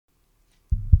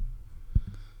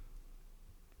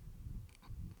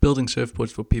building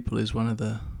surfboards for people is one of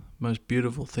the most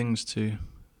beautiful things to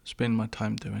spend my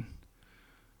time doing.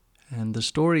 And the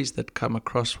stories that come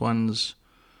across one's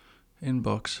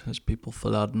inbox as people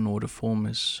fill out an order form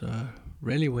is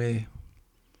really where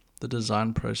the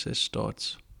design process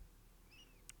starts.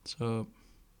 So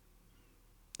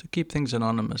to keep things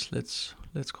anonymous, let's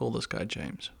call this guy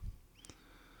James.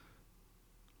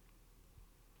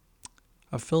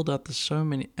 I've filled out this so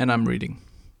many, and I'm reading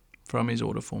from his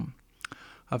order form.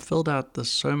 I've filled out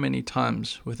this so many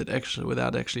times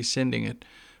without actually sending it,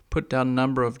 put down a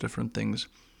number of different things.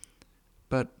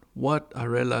 But what I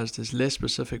realized is less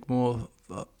specific,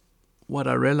 what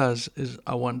I realize is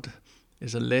I want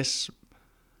is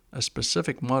a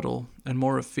specific model and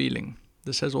more a feeling.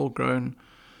 This has all grown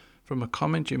from a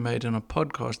comment you made in a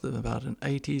podcast about an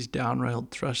 80s downrailed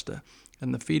thruster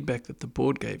and the feedback that the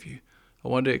board gave you. I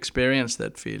want to experience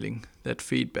that feeling, that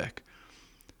feedback.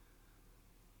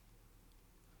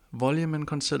 Volume and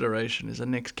consideration is the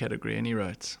next category, and he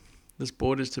writes, this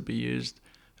board is to be used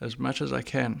as much as I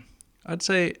can. I'd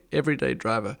say everyday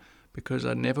driver, because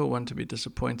I never want to be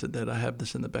disappointed that I have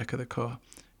this in the back of the car.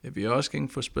 If you're asking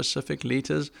for specific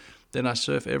liters, then I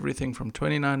surf everything from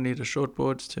 29 litre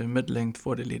shortboards to mid-length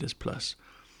 40 litres plus.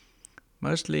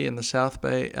 Mostly in the South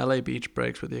Bay, LA beach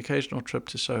breaks with the occasional trip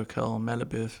to SoCal,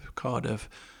 Malibu, Cardiff,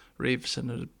 reefs,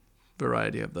 and a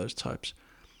variety of those types.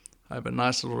 I have a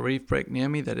nice little reef break near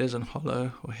me that isn't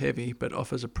hollow or heavy, but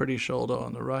offers a pretty shoulder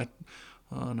on the right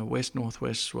on a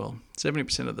west-northwest swell.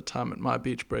 70% of the time at my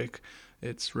beach break,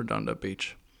 it's Redondo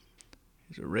Beach.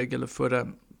 He's a regular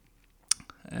footer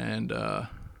and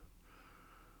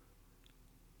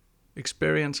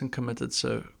experienced and committed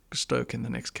stoke in the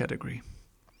next category.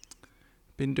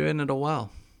 Been doing it a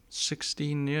while,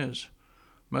 16 years.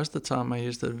 Most of the time I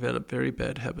used to develop very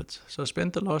bad habits. So I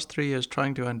spent the last 3 years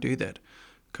trying to undo that.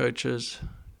 Coaches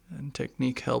and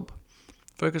technique help.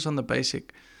 Focus on the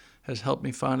basic has helped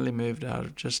me finally move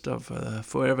out of a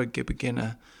forever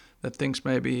beginner that thinks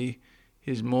maybe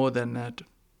he's more than that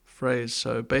phrase.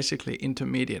 So basically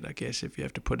intermediate, I guess, if you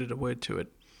have to put a word to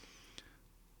it.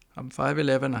 I'm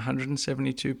 5'11",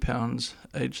 172 pounds,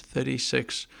 age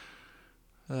 36,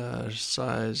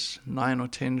 size 9 or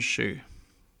 10 shoe.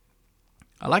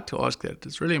 I like to ask that.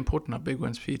 It's really important how big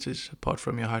one's feet is apart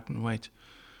from your height and weight.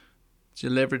 It's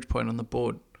your leverage point on the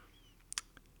board.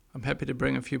 I'm happy to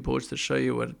bring a few boards to show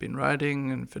you what I've been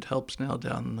riding and if it helps nail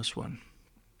down this one.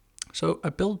 So I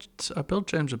built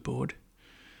James a board,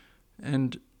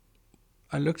 and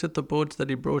I looked at the boards that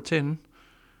he brought in,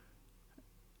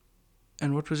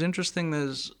 and what was interesting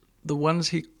is the ones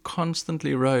he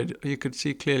constantly rode, you could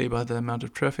see clearly by the amount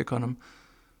of traffic on them,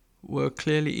 were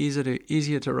clearly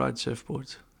easier to ride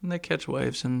surfboards. And they catch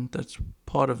waves, and that's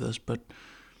part of this, but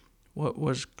what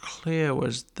was clear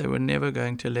was they were never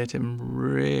going to let him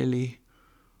really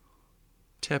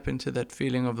tap into that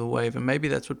feeling of the wave. And maybe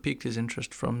that's what piqued his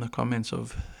interest from the comments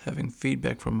of having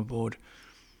feedback from a board.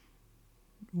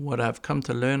 What I've come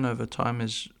to learn over time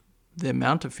is the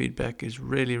amount of feedback is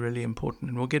really, really important.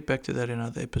 And we'll get back to that in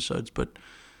other episodes. But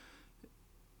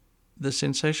the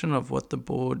sensation of what the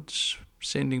board's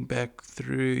sending back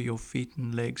through your feet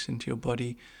and legs into your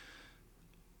body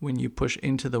when you push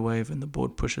into the wave and the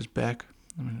board pushes back.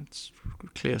 I mean, it's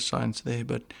clear science there,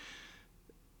 but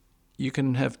you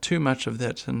can have too much of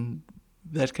that, and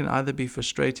that can either be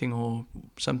frustrating or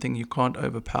something you can't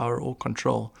overpower or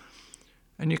control.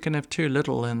 And you can have too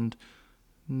little, and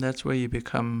that's where you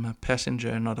become a passenger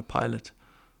and not a pilot.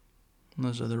 And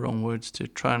those are the wrong words to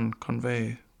try and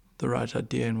convey the right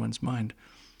idea in one's mind.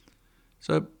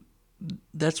 So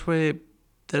that's where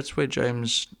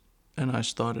James and I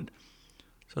started.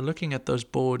 So looking at those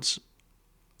boards,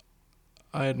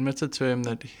 I admitted to him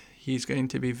that he's going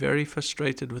to be very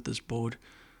frustrated with this board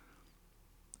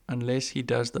unless he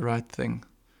does the right thing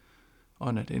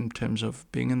on it in terms of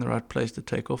being in the right place to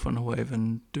take off on a wave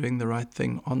and doing the right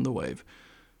thing on the wave.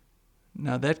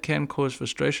 Now that can cause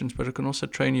frustrations, but it can also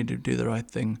train you to do the right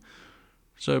thing.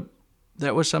 So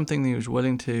that was something that he was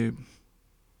willing to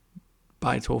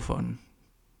bite off on,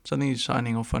 something he's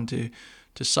signing off on to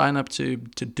sign up to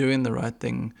doing the right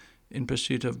thing in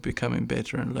pursuit of becoming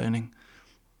better and learning.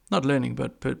 Not learning,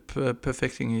 but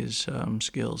perfecting his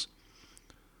skills.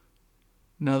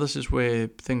 Now this is where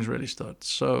things really start.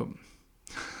 So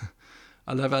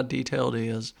I love how detailed he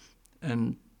is,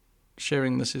 and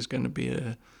sharing this is going to be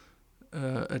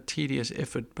a tedious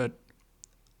effort, but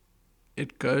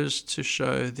it goes to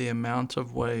show the amount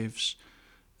of waves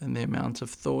and the amount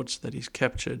of thoughts that he's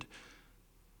captured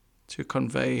to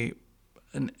convey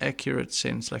an accurate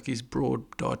sense, like his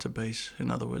broad database, in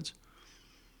other words.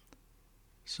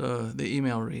 So the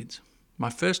email reads, My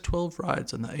first 12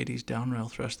 rides on the 80s down rail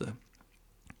thruster.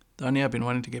 Donnie, I've been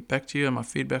wanting to get back to you on my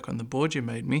feedback on the board you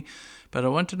made me, but I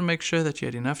wanted to make sure that you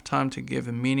had enough time to give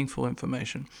meaningful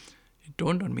information. It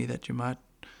dawned on me that you might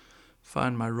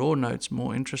find my raw notes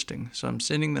more interesting, so I'm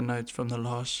sending the notes from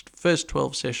the first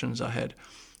 12 sessions I had.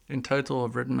 In total,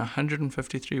 I've ridden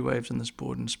 153 waves on this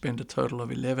board and spent a total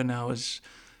of 11 hours,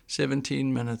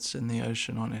 17 minutes in the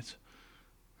ocean on it.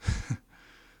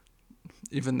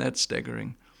 Even that's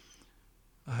staggering.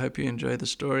 I hope you enjoy the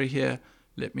story here.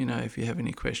 Let me know if you have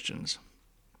any questions.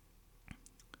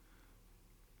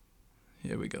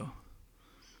 Here we go.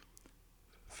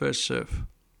 First surf.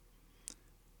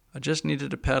 I just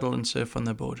needed to paddle and surf on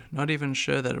the board. Not even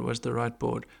sure that it was the right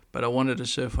board, but I wanted to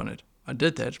surf on it. I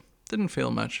did that. Didn't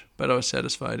feel much, but I was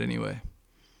satisfied anyway.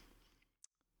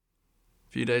 A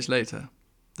few days later,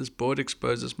 this board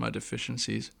exposes my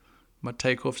deficiencies. My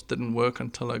takeoffs didn't work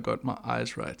until I got my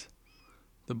eyes right.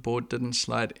 The board didn't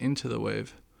slide into the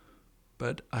wave,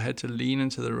 but I had to lean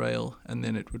into the rail and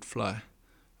then it would fly.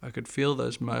 I could feel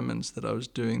those moments that I was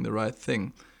doing the right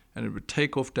thing and it would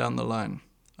take off down the line.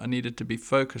 I needed to be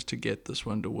focused to get this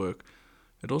one to work.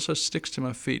 It also sticks to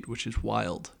my feet, which is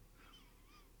wild.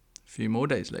 A few more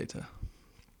days later,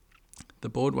 the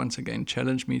board once again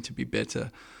challenged me to be better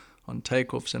on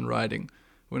takeoffs and riding.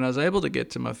 When I was able to get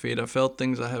to my feet, I felt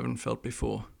things I haven't felt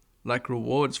before, like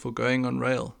rewards for going on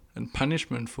rail and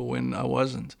punishment for when I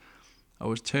wasn't. I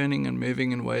was turning and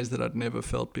moving in ways that I'd never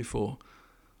felt before.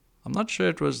 I'm not sure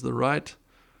if it was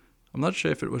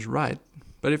right,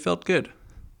 but it felt good.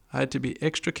 I had to be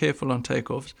extra careful on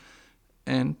takeoffs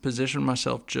and position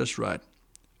myself just right.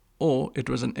 Or it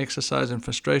was an exercise in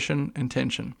frustration and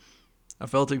tension. I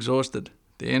felt exhausted.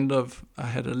 I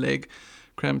had a leg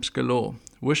cramps galore,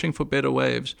 wishing for better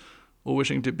waves or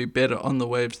wishing to be better on the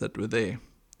waves that were there.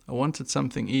 I wanted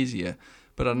something easier,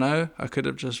 but I know I could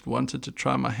have just wanted to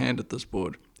try my hand at this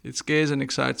board. It scares and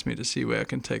excites me to see where I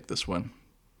can take this one.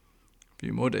 A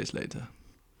few more days later.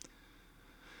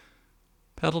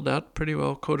 Paddled out pretty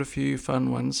well, caught a few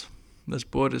fun ones. This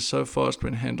board is so fast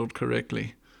when handled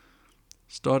correctly.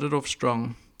 Started off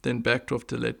strong, then backed off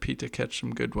to let Peter catch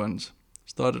some good ones.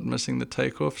 Started missing the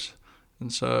takeoffs,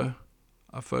 and so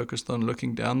I focused on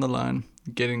looking down the line,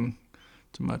 getting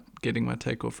my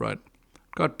takeoff right.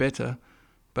 Got better,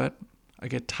 but I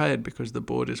get tired because the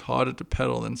board is harder to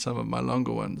paddle than some of my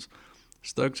longer ones.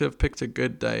 Stoked to have picked a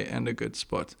good day and a good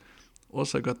spot.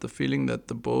 Also got the feeling that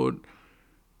the board,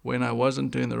 when I wasn't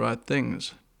doing the right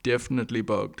things, definitely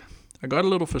bogged. I got a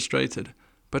little frustrated,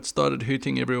 but started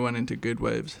hooting everyone into good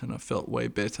waves, and I felt way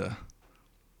better.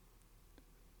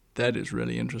 That is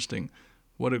really interesting.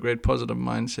 What a great positive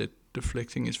mindset,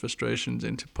 deflecting his frustrations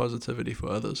into positivity for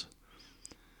others.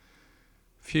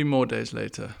 A few more days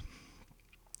later,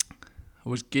 I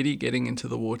was giddy getting into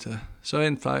the water. So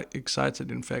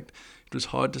excited, in fact, it was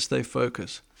hard to stay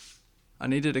focused. I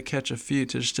needed to catch a few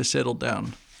just to settle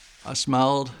down. I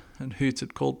smiled and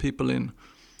hooted, called people in.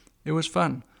 It was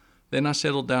fun. Then I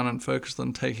settled down and focused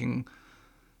on the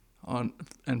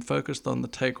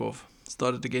takeoff.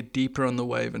 Started to get deeper on the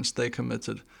wave and stay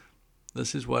committed.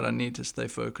 This is what I need to stay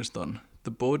focused on.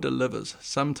 The board delivers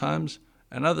sometimes,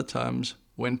 and other times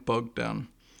went bogged down.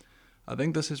 I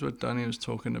think this is what Donnie was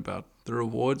talking about. The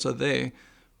rewards are there,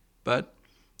 but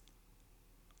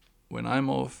when I'm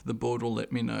off, the board will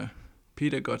let me know.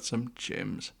 Peter got some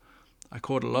gems. I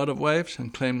caught a lot of waves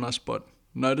and claimed my spot.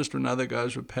 Noticed when other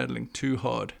guys were paddling too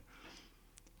hard.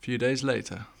 A few days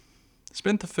later,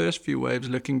 spent the first few waves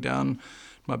looking down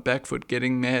my back foot,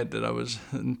 getting mad that I was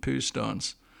in poo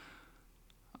stance.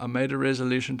 I made a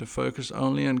resolution to focus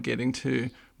only on getting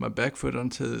to my back foot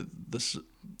into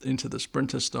the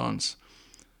sprinter stance.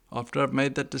 After I've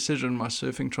made that decision, my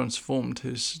surfing transformed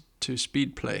to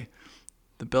speed play.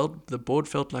 The board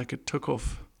felt like it took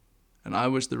off, and I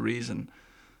was the reason.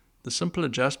 The simple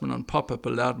adjustment on pop-up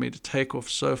allowed me to take off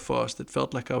so fast it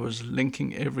felt like I was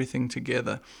linking everything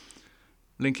together.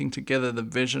 Linking together the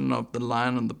vision of the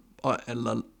line and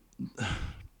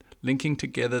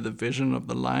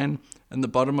the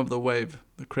bottom of the wave,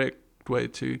 the correct way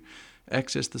to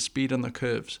access the speed on the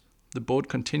curves. The board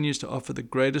continues to offer the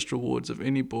greatest rewards of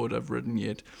any board I've ridden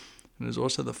yet, and is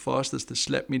also the fastest to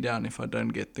slap me down if I don't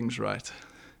get things right.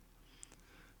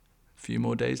 A few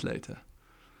more days later.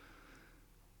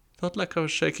 Felt like I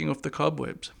was shaking off the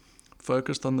cobwebs.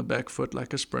 Focused on the back foot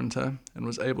like a sprinter, and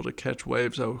was able to catch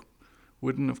waves I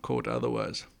wouldn't have caught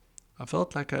otherwise. I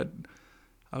felt like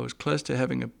I was close to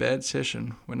having a bad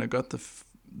session when I got the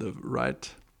feet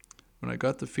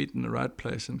in the right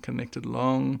place and connected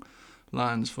long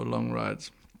lines for long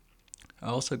rides. I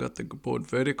also got the board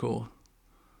vertical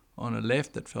on a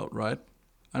left that felt right.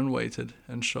 unweighted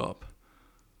and sharp.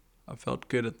 I felt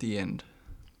good at the end.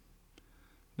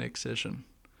 Next session.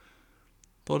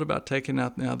 Thought about taking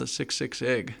out now the 6-6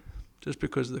 egg, just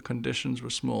because the conditions were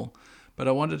small, but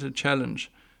I wanted a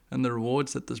challenge and the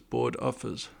rewards that this board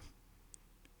offers.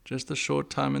 Just a short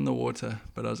time in the water,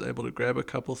 but I was able to grab a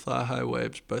couple thigh-high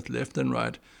waves, both left and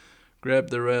right, grab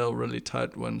the rail really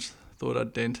tight once, thought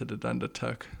I'd dented it under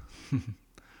tuck.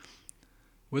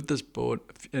 With this board,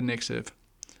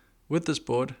 With this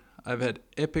board, I've had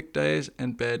epic days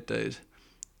and bad days,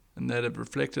 and that have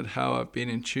reflected how I've been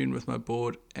in tune with my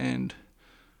board and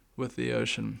with the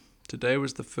ocean. Today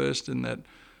was the first in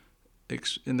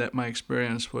that my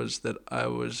experience was that I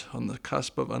was on the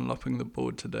cusp of unlocking the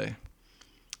board today.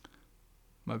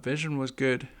 My vision was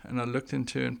good, and I looked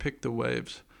into and picked the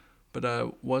waves, but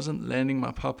I wasn't landing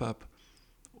my pop-up,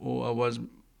 or I was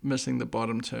missing the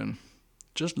bottom turn.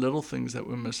 Just little things that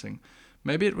were missing.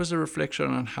 Maybe it was a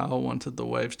reflection on how I wanted the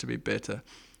waves to be better,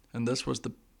 and this was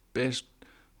the best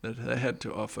that they had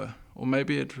to offer. Or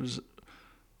maybe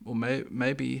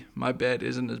maybe my bad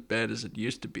isn't as bad as it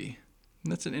used to be.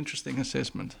 And that's an interesting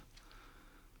assessment.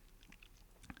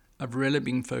 I've really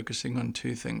been focusing on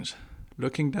two things: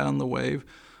 looking down the wave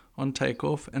on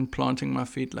takeoff and planting my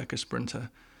feet like a sprinter,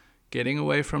 getting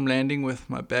away from landing with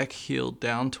my back heel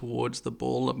down towards the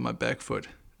ball of my back foot.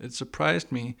 It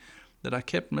surprised me that I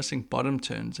kept missing bottom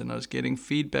turns, and I was getting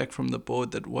feedback from the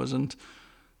board that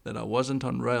I wasn't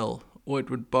on rail, or it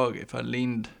would bog if I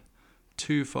leaned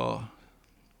too far.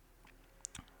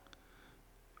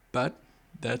 But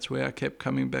that's where I kept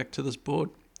coming back to this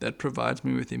board. That provides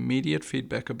me with immediate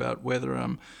feedback about whether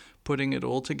I'm putting it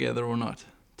all together or not.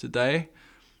 Today,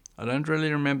 I don't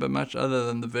really remember much other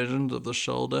than the visions of the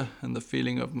shoulder and the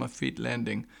feeling of my feet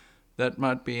landing. That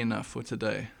might be enough for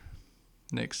today.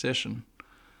 Next session.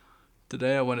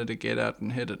 Today I wanted to get out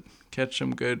and hit it, catch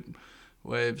some good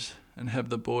waves, and have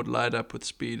the board light up with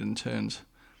speed and turns.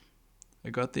 I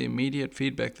got the immediate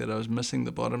feedback that I was missing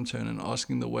the bottom turn and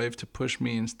asking the wave to push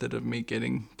me instead of me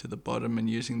getting to the bottom and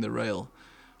using the rail.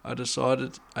 I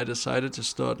decided to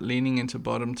start leaning into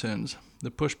bottom turns.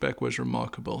 The pushback was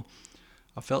remarkable.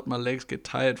 I felt my legs get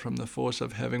tired from the force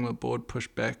of having my board push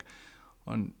back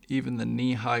on even the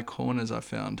knee-high corners I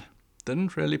found.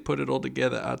 Didn't really put it all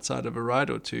together outside of a ride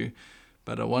or two,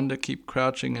 but I wanted to keep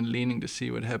crouching and leaning to see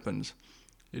what happens.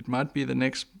 It might be the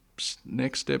next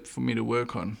step for me to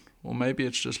work on, or maybe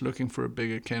it's just looking for a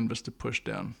bigger canvas to push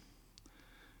down.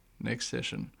 Next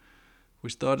session. We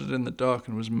started in the dark,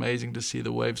 and it was amazing to see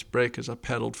the waves break as I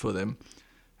paddled for them.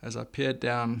 As I peered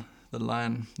down the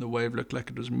line, the wave looked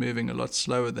like it was moving a lot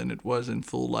slower than it was in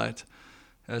full light.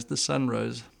 As the sun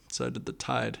rose, so did the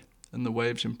tide, and the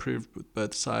waves improved with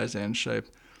both size and shape.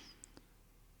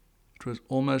 It was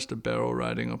almost a barrel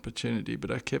riding opportunity,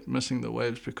 but I kept missing the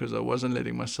waves because I wasn't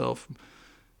letting myself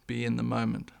be in the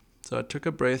moment. So I took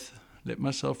a breath, let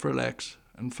myself relax,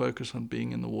 and focus on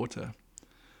being in the water.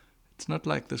 It's not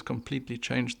like this completely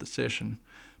changed the session,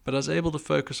 but I was able to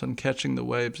focus on catching the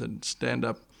waves and stand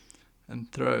up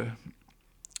and throw.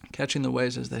 Catching the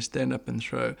waves as they stand up and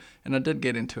throw, and I did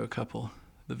get into a couple.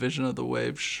 The vision of the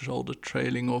wave shoulder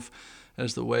trailing off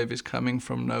as the wave is coming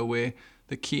from nowhere,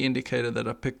 the key indicator that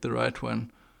I picked the right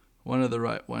one of the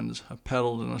right ones. I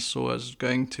paddled and I saw I was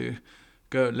going to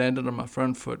go, landed on my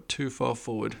front foot too far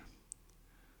forward.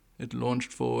 It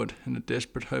launched forward in a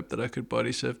desperate hope that I could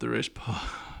body surf the rest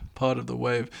part of the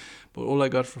wave, but all I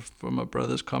got from my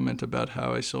brother's comment about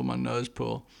how I saw my nose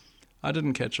pull. I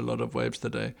didn't catch a lot of waves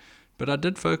today, but I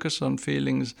did focus on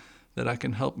feelings that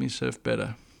can help me surf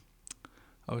better.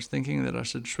 I was thinking that I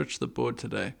should switch the board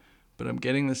today, but I'm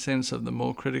getting the sense of the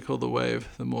more critical the wave,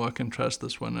 the more I can trust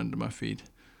this one under my feet.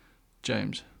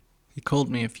 James. He called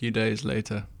me a few days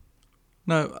later.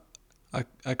 No,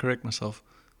 I correct myself.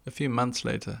 A few months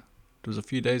later. It was a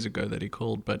few days ago that he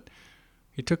called, but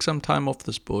he took some time off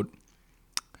this board,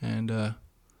 and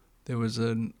there was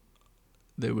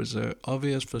a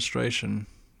obvious frustration,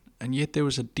 and yet there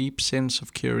was a deep sense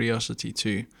of curiosity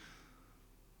too.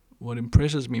 What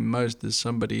impresses me most is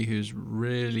somebody who's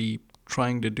really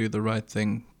trying to do the right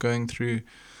thing, going through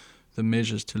the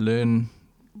measures to learn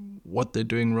what they're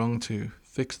doing wrong to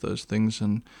fix those things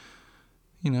and,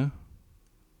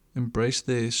 embrace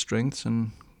their strengths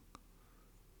and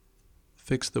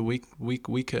fix the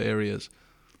weaker areas.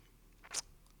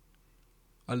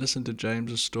 I listened to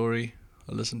James's story.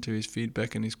 I listened to his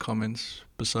feedback and his comments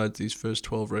besides these first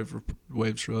 12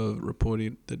 waves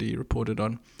that he reported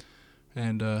on.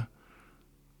 And there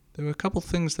were a couple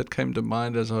things that came to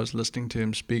mind as I was listening to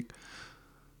him speak.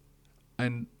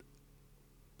 And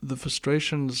the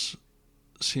frustrations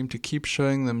seem to keep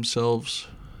showing themselves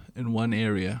in one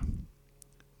area.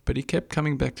 But he kept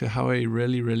coming back to how he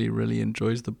really, really, really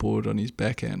enjoys the board on his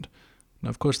backhand. Now,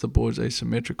 of course, the board's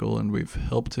asymmetrical, and we've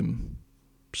helped him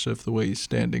surf the way he's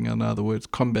standing. In other words,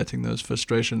 combating those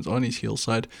frustrations on his heel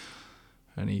side.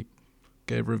 And he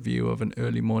gave a review of an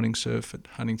early morning surf at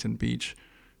Huntington Beach,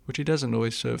 which he doesn't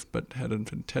always surf, but had a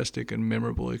fantastic and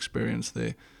memorable experience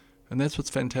there. And that's what's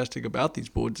fantastic about these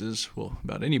boards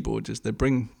about any boards, is they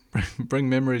bring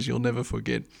memories you'll never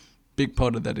forget. Big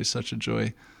part of that is such a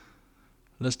joy.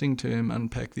 Listening to him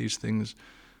unpack these things,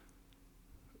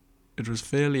 it was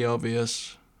fairly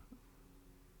obvious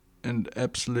and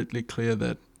absolutely clear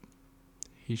that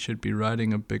he should be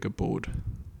riding a bigger board.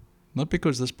 Not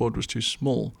because this board was too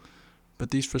small,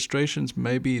 but these frustrations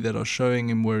maybe that are showing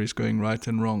him where he's going right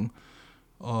and wrong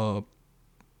are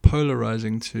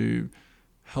polarizing to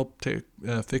help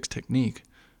fix technique,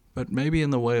 but maybe in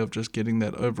the way of just getting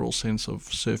that overall sense of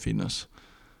surfiness.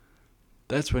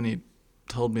 That's when he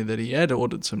told me that he had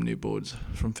ordered some new boards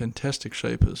from fantastic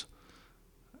shapers,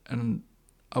 and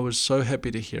I was so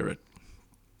happy to hear it.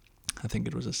 I think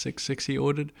it was a 6.6 he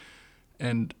ordered,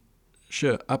 and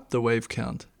sure, up the wave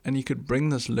count, and he could bring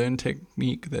this learned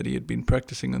technique that he had been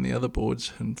practicing on the other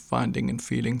boards and finding and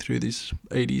feeling through these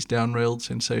 80s down-railed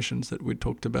sensations that we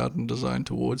talked about and designed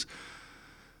towards,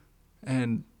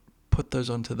 and put those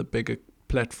onto the bigger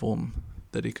platform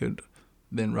that he could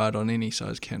then ride on any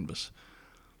size canvas.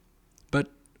 But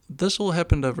this all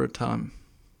happened over a time,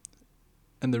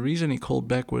 and the reason he called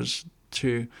back was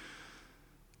to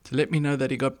let me know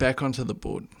that he got back onto the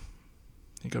board.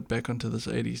 He got back onto this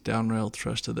 80s down-railed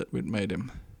thruster that we'd made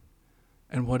him.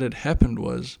 And what had happened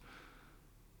was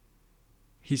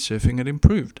his surfing had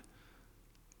improved.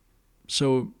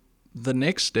 So the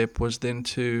next step was then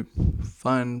to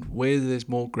find where there's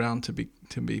more ground to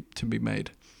be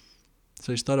made.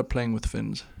 So he started playing with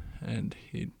fins, and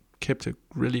he kept a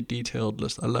really detailed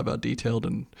list. I love how detailed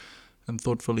and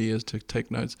thoughtful he is to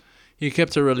take notes. He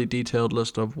kept a really detailed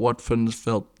list of what fins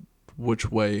felt which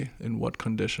way in what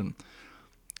condition.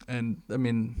 And I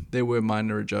mean, there were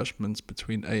minor adjustments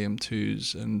between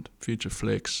AM2s and Future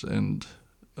Flex and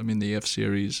the F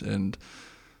series and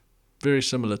very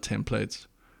similar templates.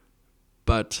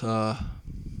 But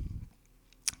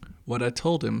what I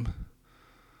told him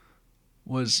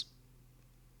was,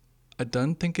 I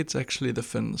don't think it's actually the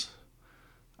fins.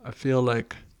 I feel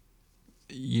like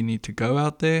you need to go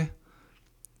out there,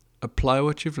 apply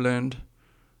what you've learned,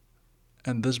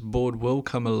 and this board will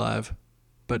come alive.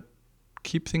 But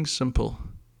keep things simple.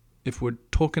 If we're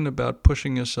talking about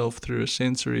pushing yourself through a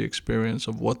sensory experience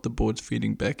of what the board's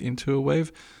feeding back into a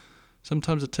wave,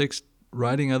 sometimes it takes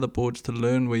riding other boards to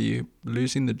learn where you're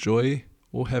losing the joy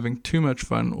or having too much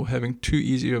fun or having too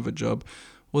easy of a job,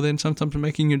 or then sometimes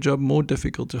making your job more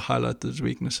difficult to highlight those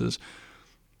weaknesses.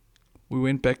 We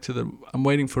went back to I'm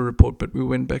waiting for a report, but we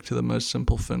went back to the most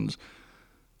simple fins.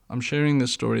 I'm sharing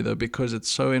this story though because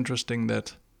it's so interesting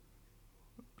that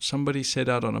somebody set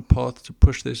out on a path to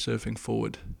push their surfing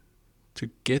forward, to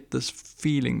get this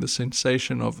feeling, the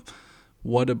sensation of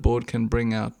what a board can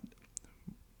bring out,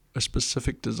 a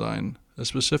specific design, a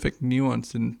specific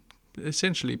nuance in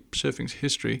essentially surfing's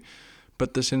history,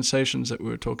 but the sensations that we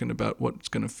were talking about, what it's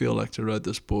going to feel like to ride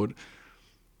this board.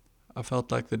 I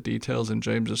felt like the details in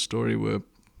James's story were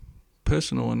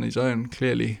personal on his own,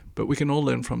 clearly, but we can all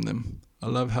learn from them. I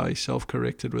love how he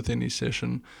self-corrected within his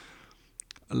session.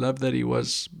 I love that he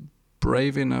was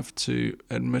brave enough to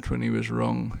admit when he was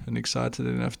wrong and excited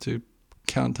enough to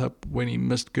count up when he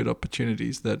missed good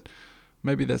opportunities. That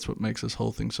maybe that's what makes this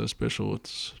whole thing so special.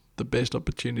 It's the best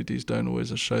opportunities don't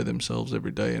always show themselves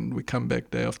every day, and we come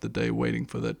back day after day waiting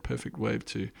for that perfect wave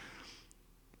to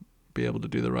be able to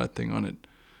do the right thing on it.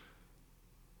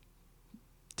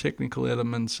 Technical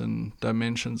elements and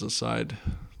dimensions aside,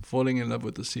 falling in love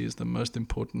with the sea is the most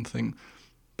important thing.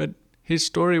 But his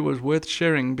story was worth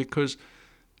sharing because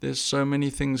there's so many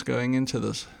things going into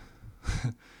this.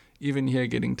 Even here,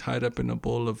 getting tied up in a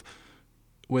ball of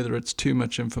whether it's too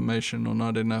much information or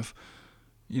not enough.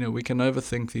 We can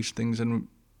overthink these things, and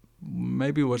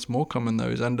maybe what's more common though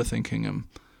is underthinking them.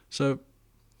 So,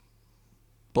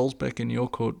 ball's back in your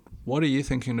court. What are you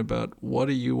thinking about? What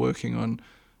are you working on?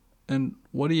 And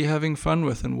what are you having fun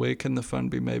with? And where can the fun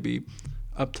be maybe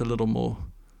upped a little more?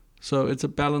 So it's a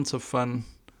balance of fun.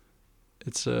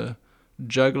 It's a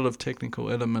juggle of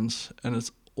technical elements, and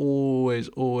it's always,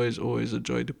 always, always a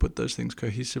joy to put those things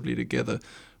cohesively together,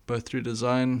 both through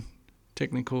design,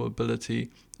 technical ability,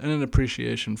 and an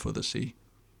appreciation for the sea.